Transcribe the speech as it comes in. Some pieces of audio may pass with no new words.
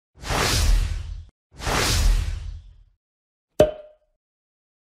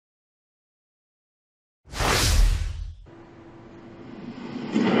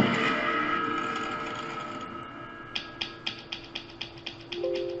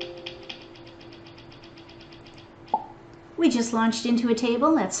We just launched into a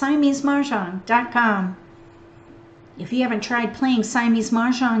table at SiameseMahJongg.com. If you haven't tried playing Siamese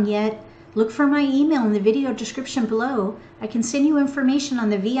Mah Jongg yet, look for my email in the video description below. I can send you information on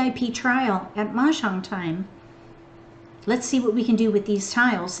the VIP trial at Mah Jongg time. Let's see what we can do with these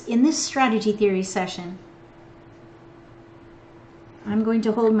tiles in this strategy theory session. I'm going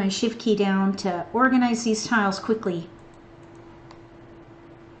to hold my shift key down to organize these tiles quickly.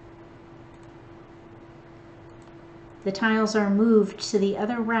 The tiles are moved to the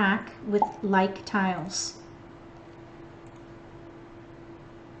other rack with like tiles.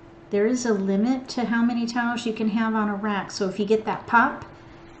 There is a limit to how many tiles you can have on a rack, so if you get that pop,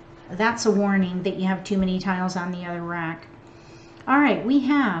 that's a warning that you have too many tiles on the other rack. All right, we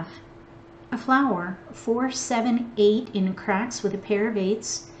have a flower, 4, 7, 8 in cracks with a pair of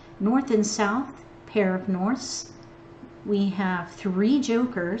 8s, north and south, pair of norths. We have 3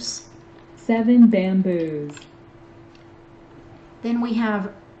 jokers, 7 bamboos. Then we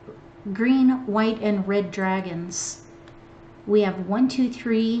have green, white, and red dragons. We have 1, 2,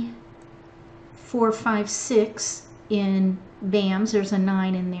 3, 4, 5, 6 in BAMs. There's a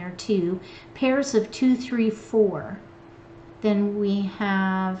 9 in there too. Pairs of 2, 3, 4. Then we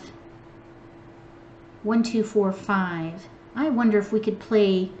have 1, 2, 4, 5. I wonder if we could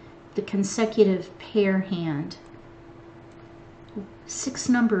play the consecutive pair hand. 6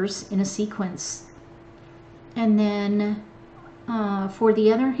 numbers in a sequence. And then for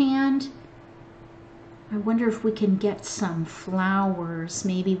the other hand, I wonder if we can get some flowers.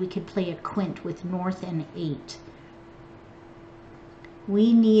 Maybe we could play a quint with north and 8.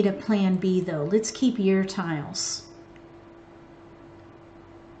 We need a plan B though. Let's keep your tiles.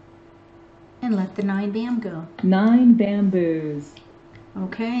 And let the 9 bam go. 9 bamboos.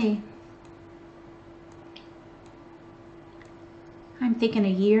 Okay. I'm thinking a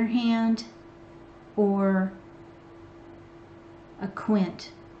year hand or a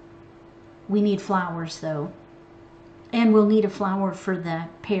quint. We need flowers though. And we'll need a flower for the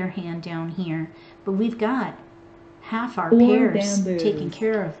pair hand down here. But we've got half our 4 pairs bamboos. taken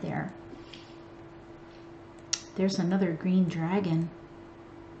care of there. There's another green dragon.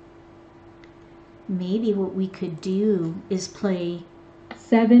 Maybe what we could do is play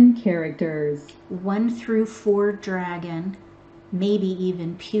 7 characters. 1 through 4 dragon, maybe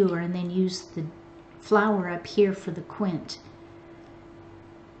even pure, and then use the flower up here for the quint.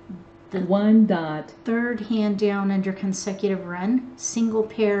 The 1 dot. third hand down under consecutive run, single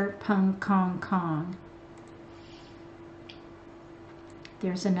pair, pung, kong, kong.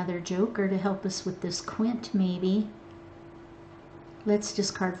 There's another joker to help us with this quint, maybe. Let's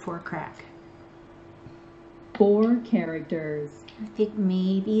discard 4 crack. 4 characters. I think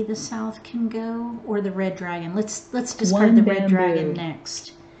maybe the south can go, or the red dragon. Let's discard 1 the red bamboo. dragon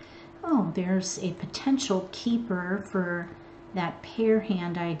next. Oh, there's a potential keeper for that pair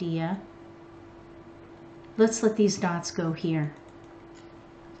hand idea. Let's let these dots go here.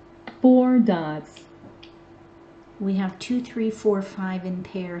 4 dots. We have 2, 3, 4, 5 in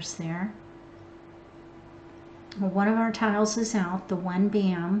pairs there. Well, one of our tiles is out, the 1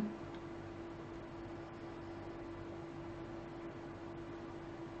 bam.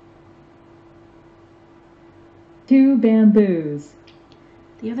 Two bamboos.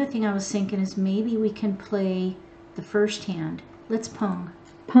 The other thing I was thinking is maybe we can play the first hand. Let's pung.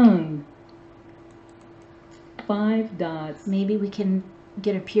 Pung. 5 dots. Maybe we can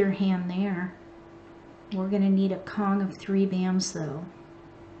get a pure hand there. We're going to need a Kong of 3 bams though.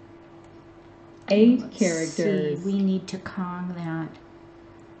 8 Let's characters. see. We need to Kong that.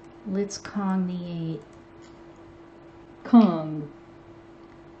 Let's Kong the 8. Kong.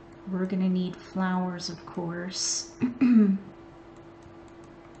 We're going to need flowers, of course.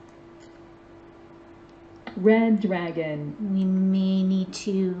 Red dragon. We may need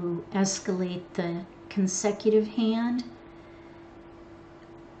to escalate the consecutive hand.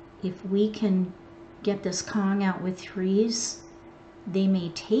 If we can get this Kong out with 3s, they may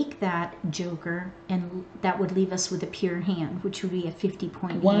take that joker and that would leave us with a pure hand, which would be a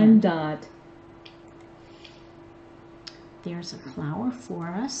 50-point 1 hand. dot. There's a flower for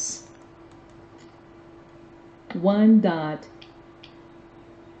us. 1 dot.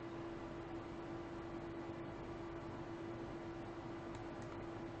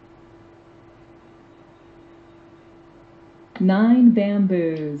 Nine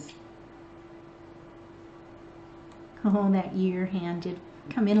bamboos. Oh, that year hand did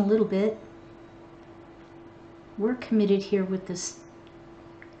come in a little bit. We're committed here with this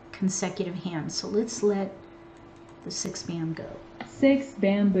consecutive hand, so let's let the 6 bam go. 6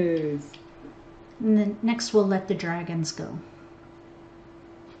 bamboos. And then next we'll let the dragons go.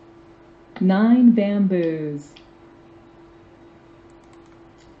 9 bamboos.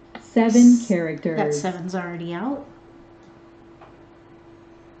 7 That characters. 7's already out.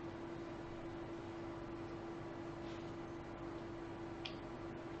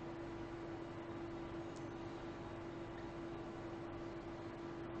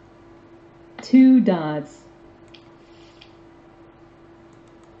 Two dots.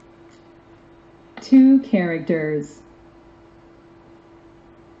 2 characters.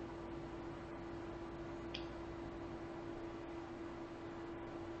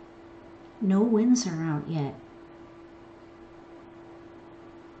 No winds are out yet.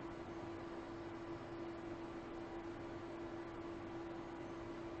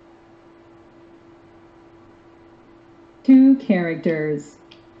 Two characters.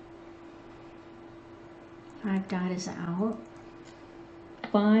 5 dot is out.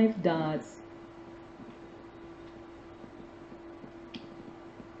 5 dots.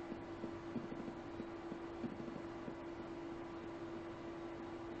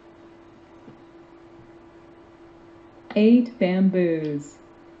 Eight bamboos.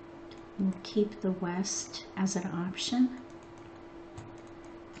 We'll keep the west as an option.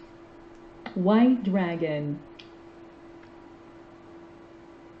 White dragon.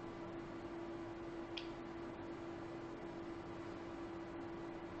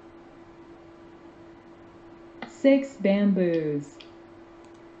 Six bamboos.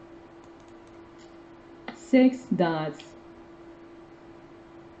 6 dots.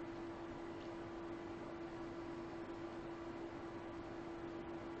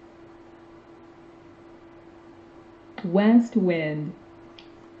 West wind.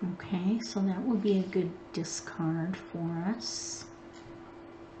 Okay, so that will be a good discard for us.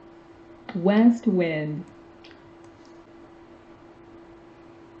 West wind.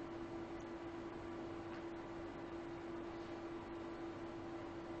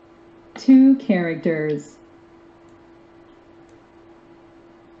 Two characters.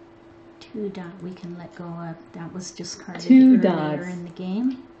 2 dot we can let go of. That was discarded 2 earlier dots. in the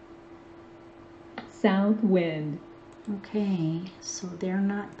game. South wind. Okay, so they're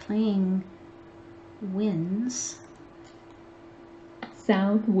not playing winds.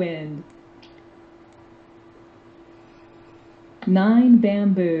 South wind. 9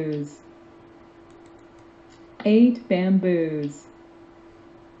 bamboos. 8 bamboos.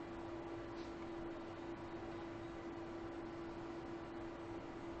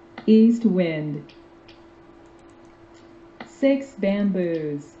 East wind. 6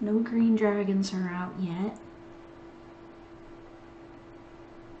 bamboos. No green dragons are out yet.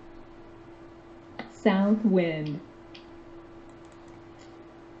 South wind.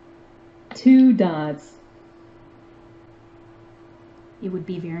 2 dots. It would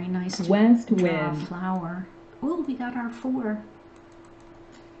be very nice to West draw a wind. flower. Oh, we got our 4.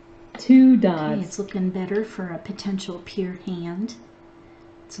 2 Okay, dots. it's looking better for a potential pure hand.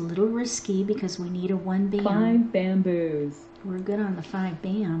 It's a little risky because we need a 1 bam. 5 bamboos. We're good on the 5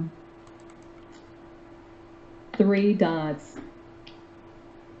 bam. 3 dots.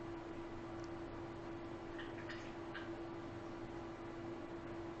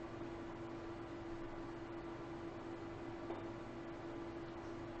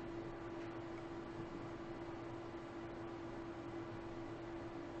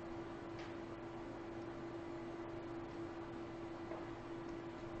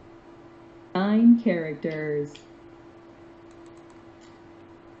 Nine characters.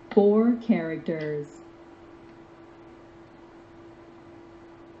 4 characters.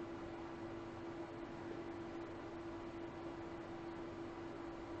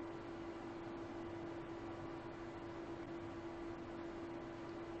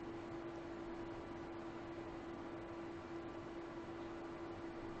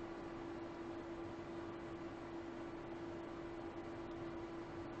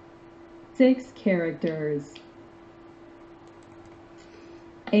 Six characters.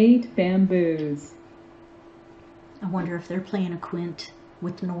 8 bamboos. I wonder if they're playing a quint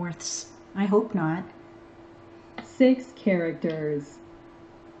with norths. I hope not. 6 characters.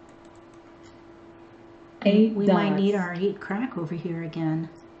 8 We dots. might need our 8 crack over here again.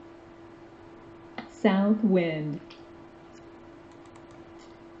 South wind.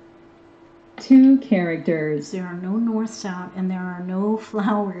 2 characters. There are no norths out and there are no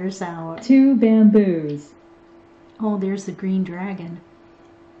flowers out. 2 bamboos. Oh, there's the green dragon.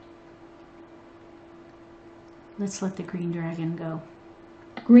 Let's let the green dragon go.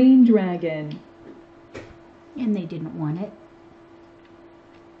 Green dragon. And they didn't want it.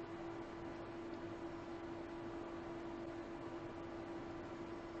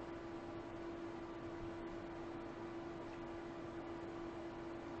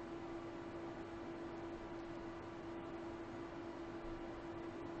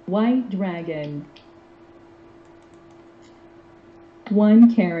 White dragon.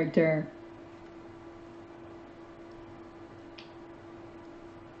 1 character.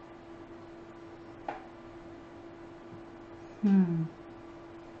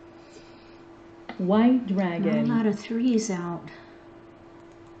 White dragon. Not a lot of 3s out.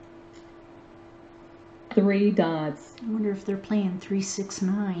 3 dots. I wonder if they're playing 3, 6,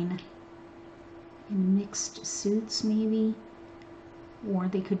 9 in mixed suits, maybe, or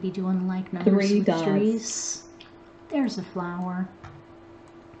they could be doing like numbers 3 with dots. 3s. There's a flower.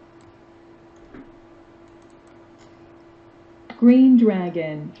 Green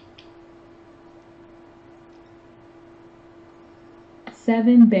dragon.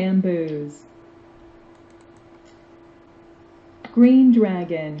 7 bamboos. Green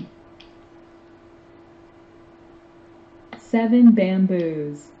dragon. 7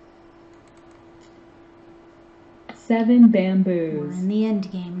 bamboos. 7 We're bamboos. in the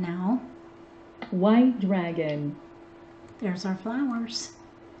end game now. White dragon. There's our flowers.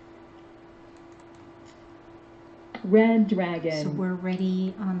 Red So dragon. we're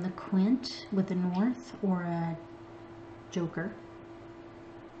ready on the quint with a north or a joker.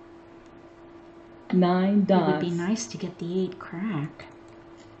 9 It dots. would be nice to get the 8 crack.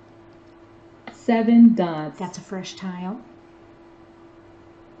 7 dots. That's a fresh tile.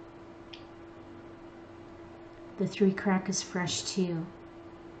 The 3 crack is fresh too.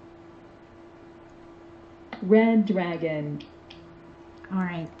 Red dragon. All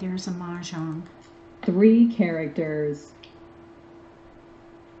right, there's a Mah Jongg. 3 characters.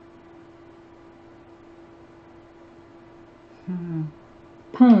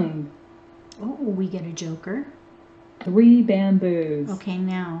 Pung. Oh, we get a joker. 3 bamboos. Okay,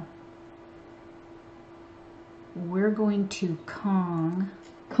 now we're going to Kong.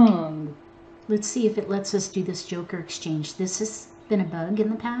 Kong. Let's see if it lets us do this joker exchange. This has been a bug in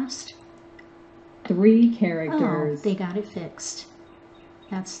the past. 3 Oh, characters. they got it fixed.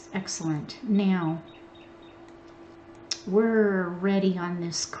 That's excellent. Now, we're ready on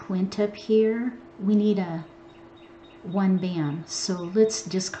this quint up here. We need a 1 bam. So let's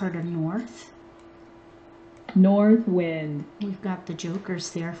discard a north. North wind. We've got the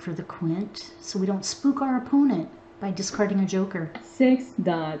jokers there for the quint, so we don't spook our opponent by discarding a joker. 6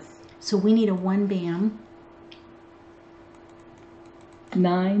 dots. So we need a 1 bam.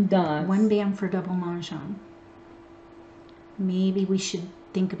 9 dots. 1 bam for double Mah Jongg. Maybe we should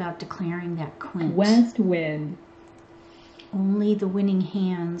think about declaring that quint. West wind. Only the winning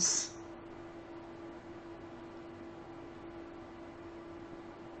hands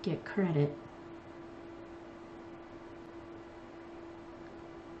get credit.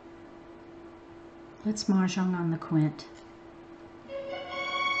 Let's Mah Jongg on the quint.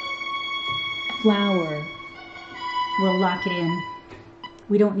 Flower. We'll lock it in.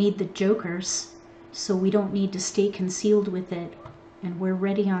 We don't need the jokers, so we don't need to stay concealed with it. And we're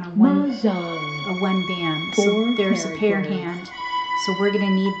ready on a Mah Jongg. 1 bam. So 4 there's a pair characters. hand. So we're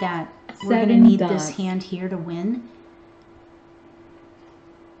gonna need that. We're gonna 7 need dots. this hand here to win.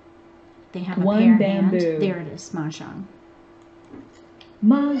 They have a 1 pair bamboo. hand. There it is, Mah Jongg.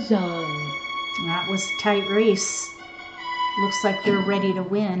 Mah Jongg. That was a tight race. Looks like they're ready to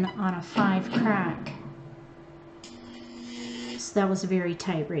win on a 5 crack. So that was a very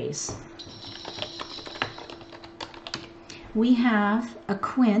tight race. We have a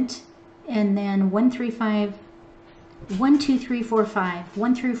quint and then 1, 3, 5, 1, 2, 3, 4, 5,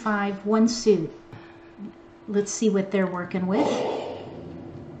 1 through 5, 1 suit. Let's see what they're working with.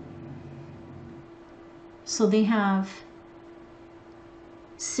 So they have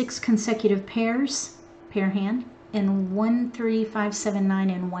 6 consecutive pairs, pair hand, and 1, 3, 5, 7, 9,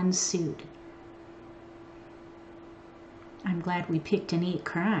 and 1 suit. I'm glad we picked an 8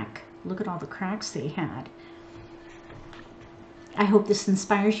 crack. Look at all the cracks they had. I hope this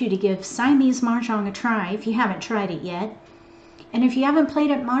inspires you to give Siamese Mah Jongg a try if you haven't tried it yet. And if you haven't played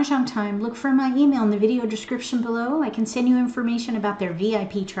at Mah Jongg Time, look for my email in the video description below. I can send you information about their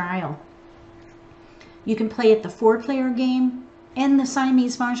VIP trial. You can play at the 4-player game and the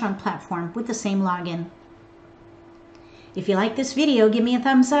Siamese Mah Jongg platform with the same login. If you like this video, give me a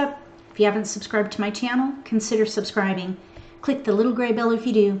thumbs up. If you haven't subscribed to my channel, consider subscribing. Click the little gray bell if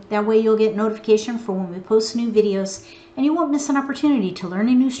you do. That way you'll get notification for when we post new videos, and you won't miss an opportunity to learn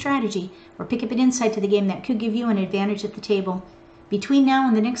a new strategy or pick up an insight to the game that could give you an advantage at the table. Between now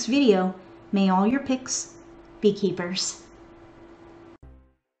and the next video, may all your picks be keepers.